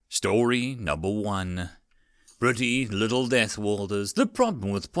Story number 1. Pretty Little Death Warders, The Problem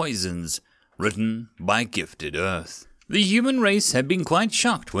with Poisons, written by Gifted Earth. The human race had been quite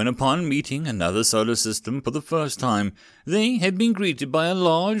shocked when, upon meeting another solar system for the first time, they had been greeted by a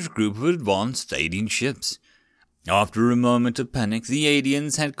large group of advanced alien ships. After a moment of panic, the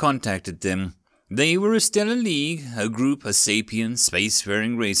aliens had contacted them. They were a Stellar League, a group of sapient,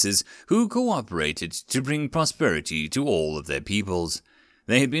 spacefaring races who cooperated to bring prosperity to all of their peoples.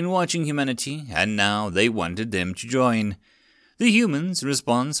 They had been watching humanity, and now they wanted them to join. The humans'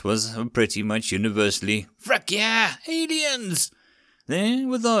 response was pretty much universally, "Frick yeah, aliens!" There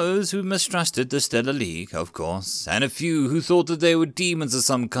were those who mistrusted the Stellar League, of course, and a few who thought that they were demons of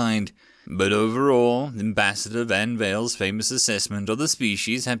some kind. But overall, Ambassador Van Vale's famous assessment of the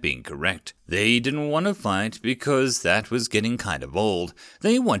species had been correct. They didn't want to fight because that was getting kind of old.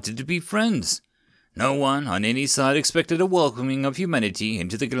 They wanted to be friends. No one on any side expected a welcoming of humanity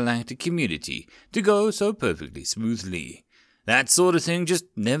into the galactic community to go so perfectly smoothly. That sort of thing just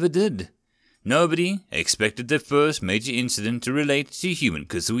never did. Nobody expected their first major incident to relate to human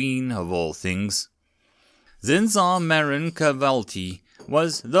cuisine of all things. Zenzar Marin Cavalti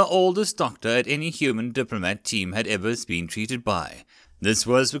was the oldest doctor at any human diplomat team had ever been treated by. This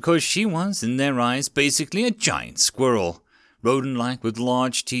was because she was, in their eyes, basically a giant squirrel. Rodent-like with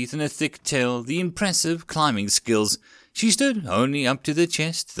large teeth and a thick tail, the impressive climbing skills. She stood only up to their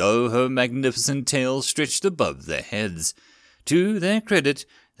chest, though her magnificent tail stretched above their heads. To their credit,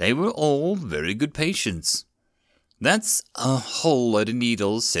 they were all very good patients. "That's a whole load of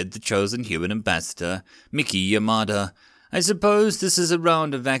needles," said the chosen human ambassador, Miki Yamada. "I suppose this is a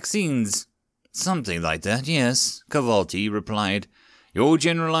round of vaccines." "Something like that, yes," Cavalti replied. "Your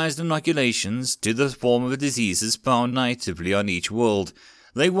generalized inoculations to the form of diseases found natively on each world.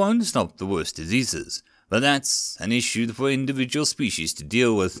 They won't stop the worst diseases, but that's an issue for individual species to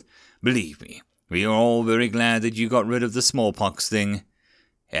deal with. Believe me, we are all very glad that you got rid of the smallpox thing."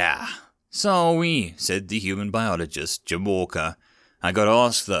 "Yeah, so are we," said the human biologist, Jim Walker. "I gotta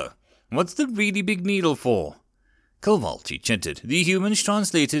ask, though, what's the really big needle for?" Cavalti chatted. The humans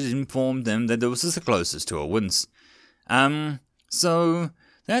translated informed them that it was the closest to a wince. So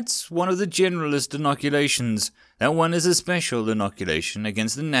that's one of the generalist inoculations. That one is a special inoculation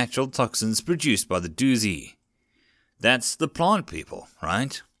against the natural toxins produced by the doozy." "That's the plant people,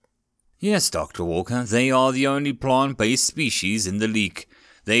 right?" "Yes, Dr. Walker. They are the only plant-based species in the leak.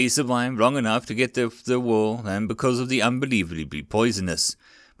 They survived long enough to get the wool, and because of the unbelievably poisonous.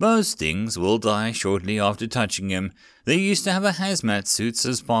 Most things will die shortly after touching them. They used to have a hazmat suits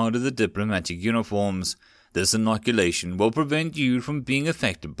as part of the diplomatic uniforms. This inoculation will prevent you from being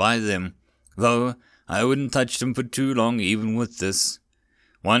affected by them, though I wouldn't touch them for too long even with this."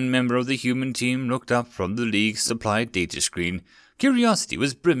 One member of the human team looked up from the League's supplied data screen. Curiosity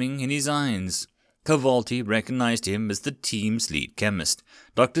was brimming in his eyes. Cavalti recognized him as the team's lead chemist,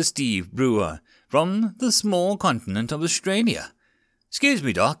 Dr. Steve Brewer, from the small continent of Australia. "Excuse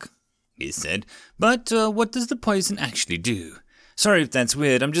me, Doc," he said, "but what does the poison actually do? Sorry if that's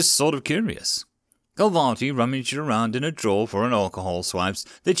weird, I'm just sort of curious." Cavalti rummaged around in a drawer for an alcohol swabs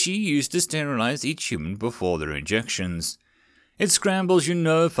that she used to sterilize each human before their injections. "It scrambles your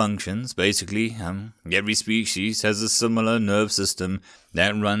nerve functions, basically. Every species has a similar nerve system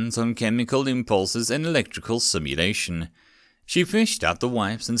that runs on chemical impulses and electrical stimulation." She fished out the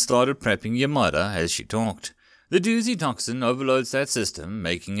wipes and started prepping Yamada as she talked. The doozy toxin overloads that system,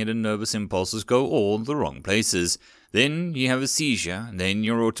 making it and nervous impulses go all the wrong places. Then you have a seizure, then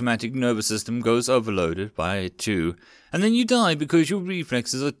your automatic nervous system goes overloaded by it too, and then you die because your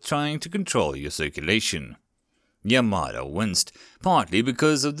reflexes are trying to control your circulation. Yamada winced, partly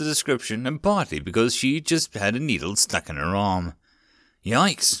because of the description and partly because she just had a needle stuck in her arm.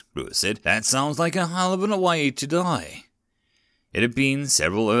 "Yikes," Brewer said. "That sounds like a hell of a way to die." It had been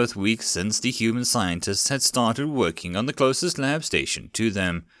several Earth weeks since the human scientists had started working on the closest lab station to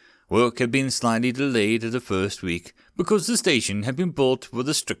them. Work had been slightly delayed the first week because the station had been built with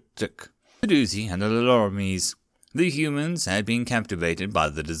a strict the doozy and the Lormies. The humans had been captivated by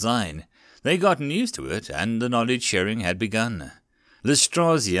the design. They had gotten used to it, and the knowledge sharing had begun.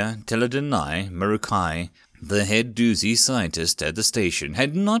 Lystrazia Teledenai Murukai, the head doozy scientist at the station,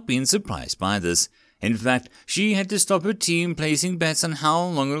 had not been surprised by this. In fact, she had to stop her team placing bets on how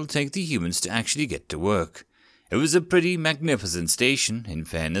long it would take the humans to actually get to work. It was a pretty magnificent station, in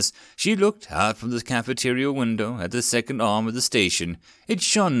fairness. She looked out from the cafeteria window at the second arm of the station. It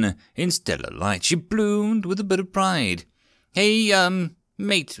shone in stellar light. She bloomed with a bit of pride. "Hey,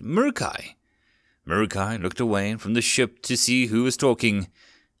 mate, Murukai." Murukai looked away from the ship to see who was talking.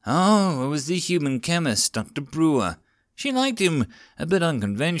 "Oh, it was the human chemist, Dr. Brewer. She liked him, a bit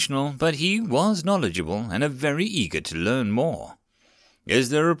unconventional, but he was knowledgeable and very eager to learn more. Is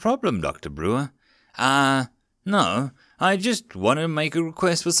there a problem, Dr. Brewer? No. I just want to make a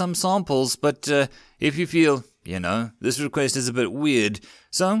request for some samples, but if you feel, this request is a bit weird,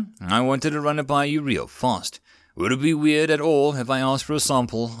 so I wanted to run it by you real fast. Would it be weird at all if I asked for a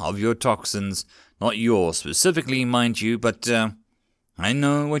sample of your toxins? Not yours specifically, mind you, but I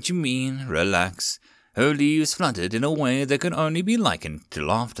know what you mean. Relax. Her leaves fluttered in a way that could only be likened to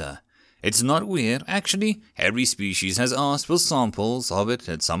laughter. It's not weird. Actually, every species has asked for samples of it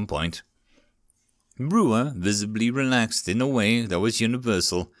at some point. Brewer visibly relaxed in a way that was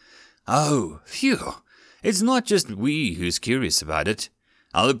universal. Oh, phew. It's not just we who's curious about it.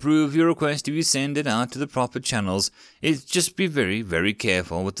 I'll approve your request if you send it out to the proper channels. Just be very, very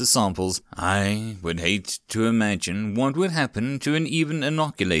careful with the samples. I would hate to imagine what would happen to an even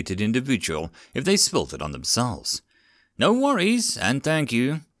inoculated individual if they spilt it on themselves. No worries, and thank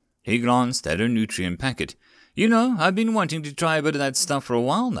you. He glanced at her nutrient packet. I've been wanting to try a bit of that stuff for a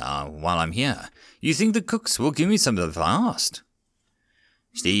while now, while I'm here. You think the cooks will give me some of it fast?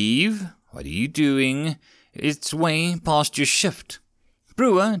 Steve, what are you doing? It's way past your shift.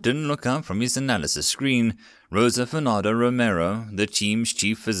 Brewer didn't look up from his analysis screen. Rosa Fernanda Romero, the team's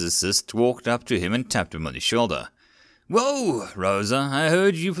chief physicist, walked up to him and tapped him on the shoulder. Whoa, Rosa, I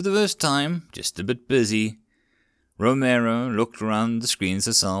heard you for the first time. Just a bit busy. Romero looked around the screens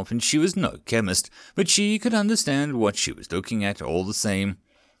herself, and she was no chemist, but she could understand what she was looking at all the same.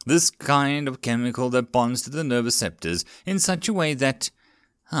 This kind of chemical that bonds to the nervoceptors in such a way that...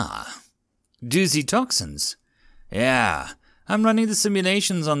 doozy toxins. Yeah, I'm running the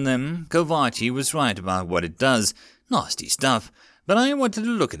simulations on them. Kovaci was right about what it does. Nasty stuff, but I wanted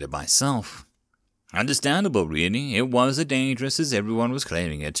to look at it myself. Understandable, really. It was as dangerous as everyone was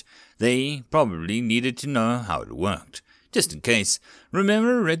claiming it. They probably needed to know how it worked. Just in case.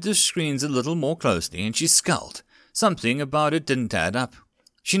 Romero read the screens a little more closely, and she scowled. Something about it didn't add up.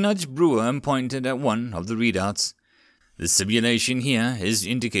 She nudged Brewer and pointed at one of the readouts. The simulation here is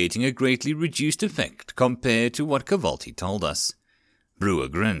indicating a greatly reduced effect compared to what Cavalti told us. Brewer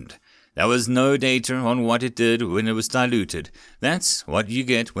grinned. There was no data on what it did when it was diluted. That's what you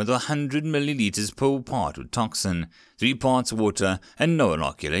get with 100 milliliters per part of toxin, 3 parts water, and no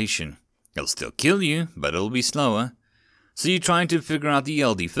inoculation. It'll still kill you, but it'll be slower. So you're trying to figure out the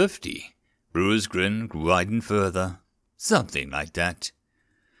LD50? Brewer's grin widened further. Something like that.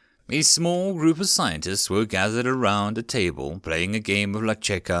 A small group of scientists were gathered around a table playing a game of La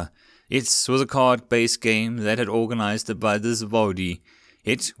Checa. It was a card-based game that had organized by the Zavodi.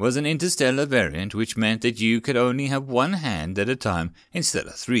 It was an interstellar variant, which meant that you could only have one hand at a time instead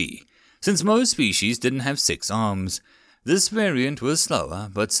of 3, since most species didn't have 6 arms. This variant was slower,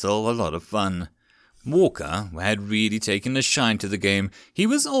 but still a lot of fun. Walker had really taken a shine to the game. He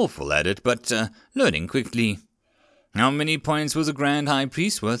was awful at it, but learning quickly. How many points was a Grand High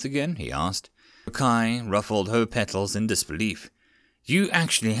Priest worth again? He asked. Kai ruffled her petals in disbelief. You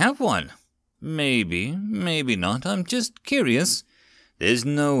actually have one? Maybe, maybe not. I'm just curious. There's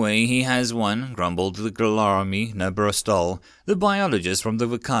no way he has one, grumbled the Galarmi Nabrostal, the biologist from the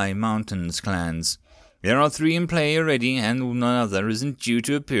Vakai Mountains clans. There are 3 in play already, and none other isn't due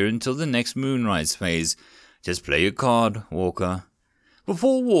to appear until the next moonrise phase. Just play your card, Walker.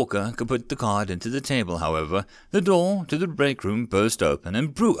 Before Walker could put the card into the table, however, the door to the break room burst open,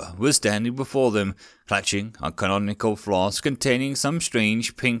 and Brewer was standing before them, clutching a canonical flask containing some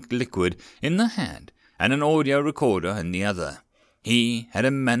strange pink liquid in the hand, and an audio recorder in the other. He had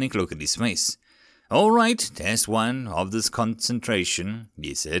a manic look at his face. All right, test 1 of this concentration,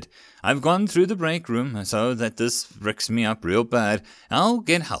 he said. I've gone through the break room so that this wrecks me up real bad. I'll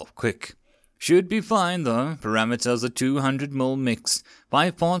get help quick. Should be fine, though. Parameters are 200 ml mix,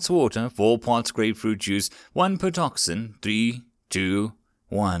 5 parts water, 4 parts grapefruit juice, 1 per toxin, 3, 2,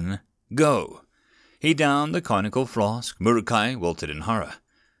 1, go. He downed the conical flask. Murukai wilted in horror.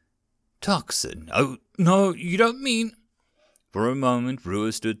 Toxin? Oh, no, you don't mean... For a moment,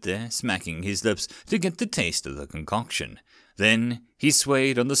 Brewer stood there, smacking his lips to get the taste of the concoction. Then he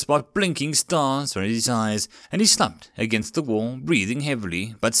swayed on the spot, blinking stars from his eyes, and he slumped against the wall, breathing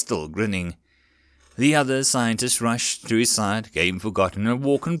heavily, but still grinning. The other scientist rushed to his side, game forgotten, and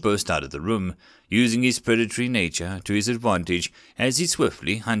Walker burst out of the room, using his predatory nature to his advantage as he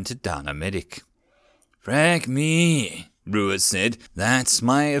swiftly hunted down a medic. Frack me, Brewer said. That's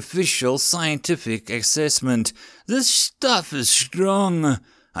my official scientific assessment. This stuff is strong.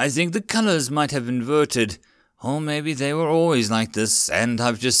 I think the colors might have inverted. Or maybe they were always like this, and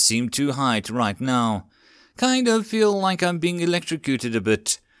I've just seemed too high to right now. Kind of feel like I'm being electrocuted a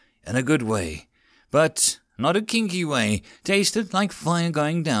bit. In a good way. But not a kinky way. Tasted like fire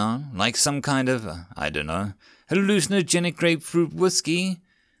going down, like some kind of, hallucinogenic grapefruit whiskey.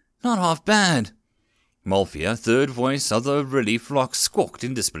 Not half bad. Morphia, third voice of the relief flock, squawked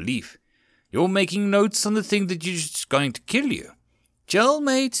in disbelief. You're making notes on the thing that you're just going to kill you. Chill,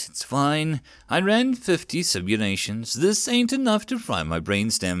 mate, it's fine. I ran 50 simulations. This ain't enough to fry my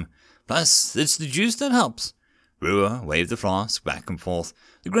brainstem. Plus, it's the juice that helps. Brewer waved the flask back and forth.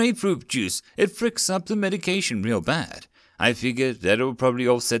 The grapefruit juice, it fricks up the medication real bad. I figured that it would probably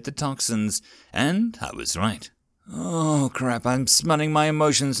offset the toxins, and I was right. Oh, crap, I'm smelling my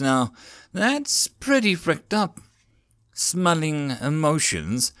emotions now. That's pretty fricked up. Smelling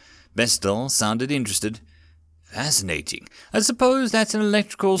emotions? Bestel sounded interested. Fascinating. I suppose that's an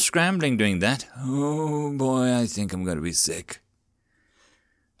electrical scrambling doing that. Oh, boy, I think I'm going to be sick.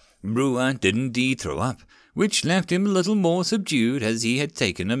 Brewer did indeed throw up, which left him a little more subdued as he had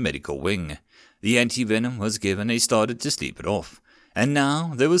taken a medical wing. The anti-venom was given and he started to sleep it off. And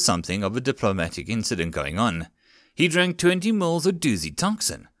now there was something of a diplomatic incident going on. He drank 20 mils of doozy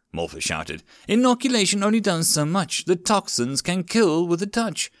toxin, Morpher shouted. Inoculation only does so much. The toxins can kill with a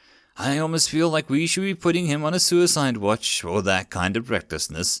touch. I almost feel like we should be putting him on a suicide watch for that kind of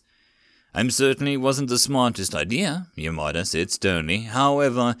recklessness. Certainly wasn't the smartest idea, Yamada said sternly.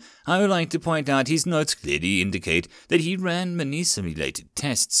 However, I would like to point out his notes clearly indicate that he ran many simulated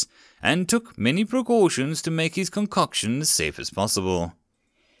tests, and took many precautions to make his concoction as safe as possible.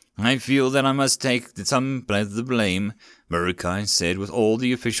 I feel that I must take some of the blame, Murukai said with all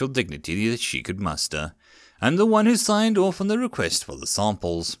the official dignity that she could muster. I'm the one who signed off on the request for the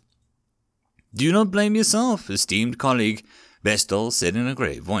samples. Do not blame yourself, esteemed colleague, Bestel said in a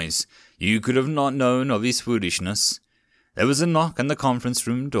grave voice. You could have not known of his foolishness. There was a knock on the conference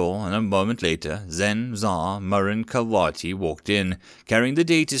room door, and a moment later, Zen, Zar, Murren, Kalwati walked in, carrying the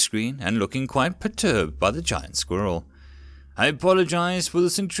data screen and looking quite perturbed by the giant squirrel. I apologize for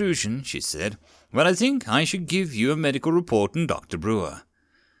this intrusion, she said, but I think I should give you a medical report on Dr. Brewer.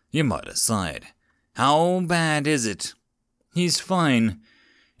 Yamada sighed. How bad is it? He's fine.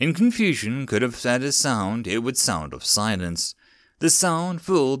 In confusion could have had a sound, it would sound of silence. The sound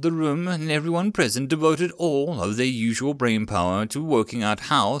filled the room, and everyone present devoted all of their usual brain power to working out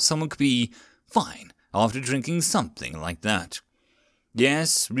how someone could be fine after drinking something like that.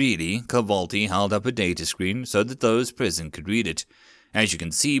 Yes, really, Cavalti held up a data screen so that those present could read it. As you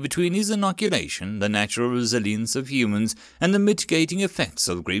can see, between his inoculation, the natural resilience of humans, and the mitigating effects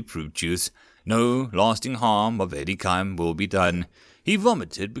of grapefruit juice, no lasting harm of any kind will be done. He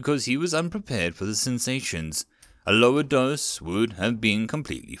vomited because he was unprepared for the sensations. A lower dose would have been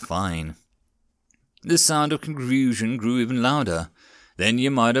completely fine. The sound of confusion grew even louder. Then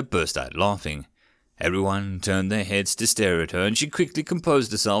Yamada burst out laughing. Everyone turned their heads to stare at her, and she quickly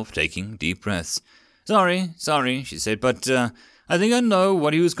composed herself, taking deep breaths. Sorry, she said, but I think I know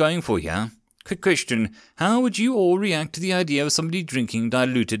what he was going for here. Quick question, how would you all react to the idea of somebody drinking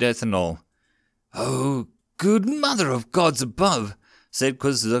diluted ethanol? Oh, good mother of gods above, said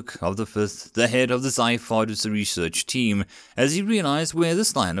Kozuk of the Fifth, the head of the Zyphod research team, as he realized where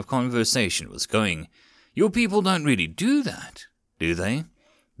this line of conversation was going. Your people don't really do that, do they?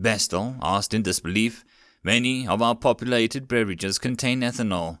 Bestel asked in disbelief. Many of our populated beverages contain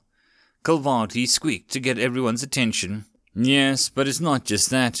ethanol. Kalvati squeaked to get everyone's attention. Yes, but it's not just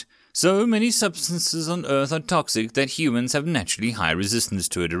that. So many substances on Earth are toxic that humans have naturally high resistance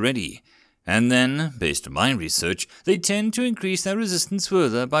to it already. And then, based on my research, they tend to increase their resistance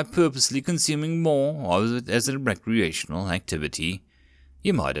further by purposely consuming more of it as a recreational activity.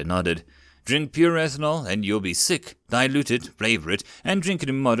 Yamada nodded. Drink pure ethanol and you'll be sick. Dilute it, flavor it, and drink it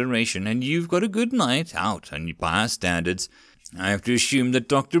in moderation, and you've got a good night out by our standards. I have to assume that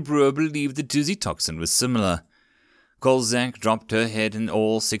Dr. Brewer believed the doozy toxin was similar. Kolzak dropped her head in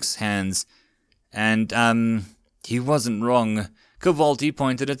all 6 hands. And, he wasn't wrong. Cavalti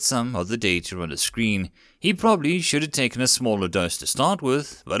pointed at some of the data on the screen. He probably should have taken a smaller dose to start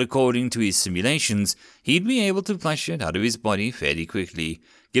with, but according to his simulations, he'd be able to flush it out of his body fairly quickly,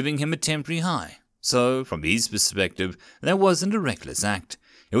 giving him a temporary high. So, from his perspective, that wasn't a reckless act.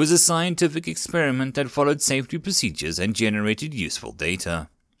 It was a scientific experiment that followed safety procedures and generated useful data.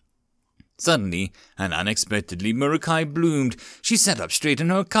 Suddenly, and unexpectedly, Murukai bloomed. She sat up straight and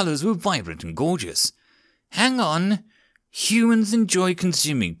her colors were vibrant and gorgeous. Hang on! Humans enjoy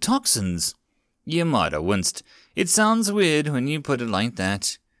consuming toxins. Yamada winced. It sounds weird when you put it like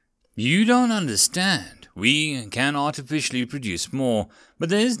that. You don't understand. We can artificially produce more, but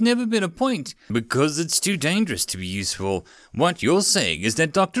there's never been a point, because it's too dangerous to be useful. What you're saying is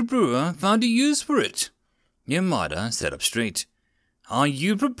that Dr. Brewer found a use for it. Yamada sat up straight. Are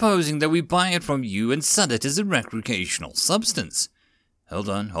you proposing that we buy it from you and sell it as a recreational substance? Hold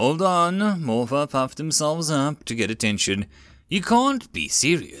on. Morpher puffed themselves up to get attention. You can't be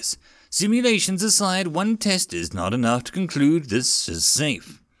serious. Simulations aside, one test is not enough to conclude this is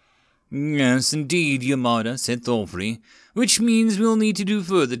safe. Yes, indeed, Yamada, said Thorfrey, which means we'll need to do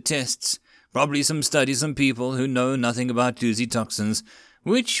further tests. Probably some studies on people who know nothing about doozy toxins,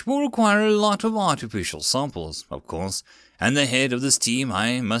 which will require a lot of artificial samples, of course. And the head of this team,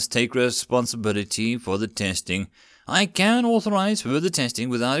 I must take responsibility for the testing. I can authorize further testing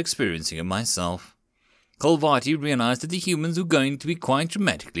without experiencing it myself. Kalvati realized that the humans were going to be quite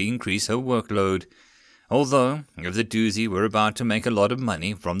dramatically increase her workload. Although, if the doozy were about to make a lot of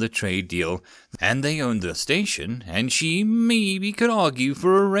money from the trade deal, and they owned the station, and she maybe could argue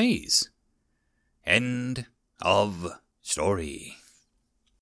for a raise. End of story.